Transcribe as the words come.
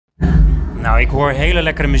Nou, ik hoor hele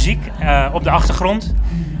lekkere muziek op de achtergrond.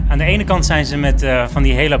 Aan de ene kant zijn ze met van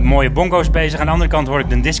die hele mooie bongo's bezig. Aan de andere kant hoor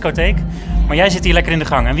ik een discotheek. Maar jij zit hier lekker in de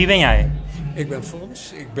gang. En wie ben jij? Ik ben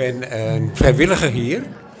Fons. Ik ben een vrijwilliger hier.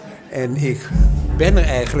 En ik ben er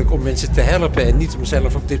eigenlijk om mensen te helpen en niet om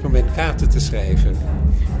zelf op dit moment kaarten te schrijven.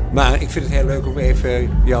 Maar ik vind het heel leuk om even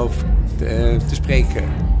jou te spreken.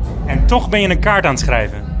 En toch ben je een kaart aan het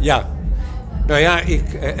schrijven? Ja. Nou ja, ik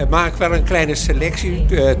maak wel een kleine selectie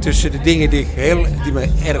tussen de dingen die me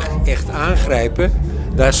echt aangrijpen.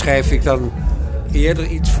 Daar schrijf ik dan eerder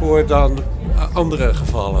iets voor dan andere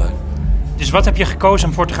gevallen. Dus wat heb je gekozen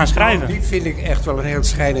om voor te gaan schrijven? Nou, die vind ik echt wel een heel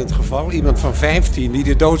schrijnend geval. Iemand van 15 die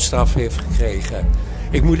de doodstraf heeft gekregen.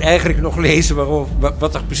 Ik moet eigenlijk nog lezen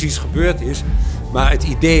wat er precies gebeurd is. Maar het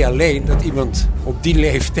idee alleen dat iemand op die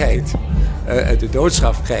leeftijd de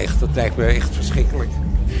doodstraf krijgt, dat lijkt me echt verschrikkelijk.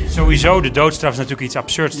 Sowieso, de doodstraf is natuurlijk iets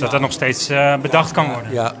absurds, dat dat nog steeds bedacht kan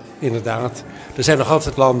worden. Ja, inderdaad. Er zijn nog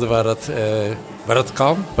altijd landen waar dat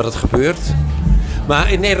kan, waar dat gebeurt.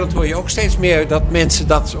 Maar in Nederland hoor je ook steeds meer dat mensen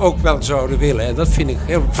dat ook wel zouden willen. En dat vind ik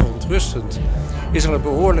heel verontrustend. Is er een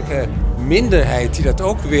behoorlijke minderheid die dat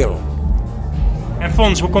ook wil. En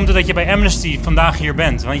Fons, hoe komt het dat je bij Amnesty vandaag hier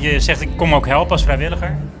bent? Want je zegt, ik kom ook helpen als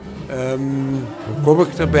vrijwilliger. Hoe kom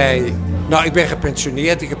ik erbij? Nou, ik ben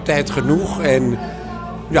gepensioneerd, ik heb tijd genoeg. En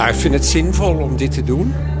ja, ik vind het zinvol om dit te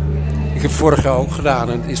doen. Ik heb het vorig jaar ook gedaan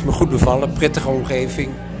en het is me goed bevallen. Prettige omgeving.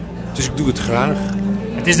 Dus ik doe het graag.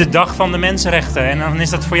 Het is de dag van de mensenrechten. En dan is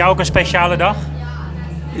dat voor jou ook een speciale dag?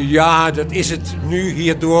 Ja, dat is het nu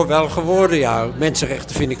hierdoor wel geworden, ja.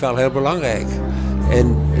 Mensenrechten vind ik wel heel belangrijk.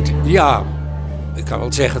 En ik kan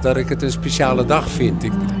wel zeggen dat ik het een speciale dag vind.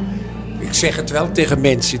 Ik zeg het wel tegen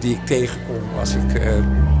mensen die ik tegenkom als ik...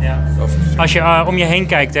 Als je om je heen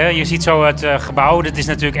kijkt, hè, je ziet zo het gebouw. Dit is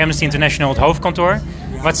natuurlijk Amnesty International, het hoofdkantoor.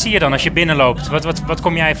 Ja. Wat zie je dan als je binnenloopt? Wat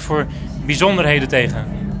kom jij voor bijzonderheden tegen?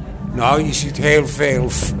 Nou, je ziet heel veel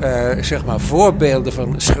voorbeelden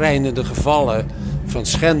van schrijnende gevallen, van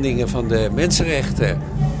schendingen van de mensenrechten.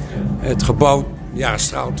 Het gebouw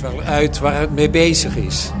straalt wel uit waar het mee bezig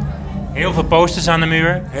is. Heel veel posters aan de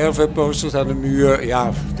muur. Heel veel posters aan de muur, ja,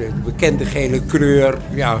 de bekende gele kleur,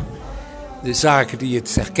 ja, de zaken die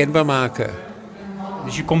het herkenbaar maken.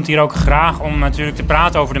 Dus je komt hier ook graag om natuurlijk te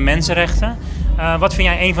praten over de mensenrechten. Wat vind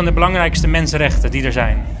jij een van de belangrijkste mensenrechten die er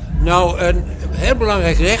zijn? Nou, een heel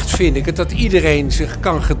belangrijk recht vind ik het dat iedereen zich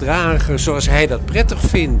kan gedragen zoals hij dat prettig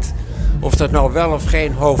vindt. Of dat nou wel of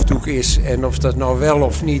geen hoofddoek is en of dat nou wel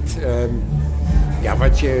of niet,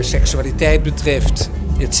 wat je seksualiteit betreft,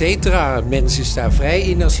 et cetera. Een mens is daar vrij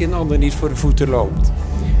in als je een ander niet voor de voeten loopt.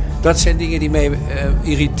 Dat zijn dingen die mij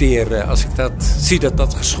irriteren als ik zie dat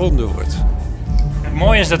dat geschonden wordt. Het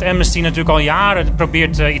mooie is dat Amnesty natuurlijk al jaren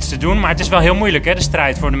probeert iets te doen, maar het is wel heel moeilijk, hè, de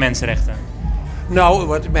strijd voor de mensenrechten. Nou,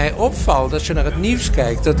 wat mij opvalt, als je naar het nieuws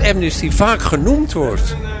kijkt, dat Amnesty vaak genoemd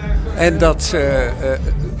wordt. En dat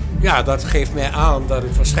geeft mij aan dat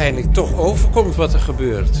het waarschijnlijk toch overkomt wat er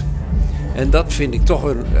gebeurt. En dat vind ik toch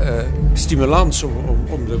een stimulans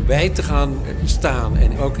om erbij te gaan staan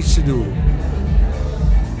en ook iets te doen.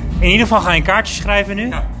 In ieder geval ga je een kaartje schrijven nu.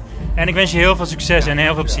 Ja. En ik wens je heel veel succes en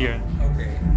heel veel plezier.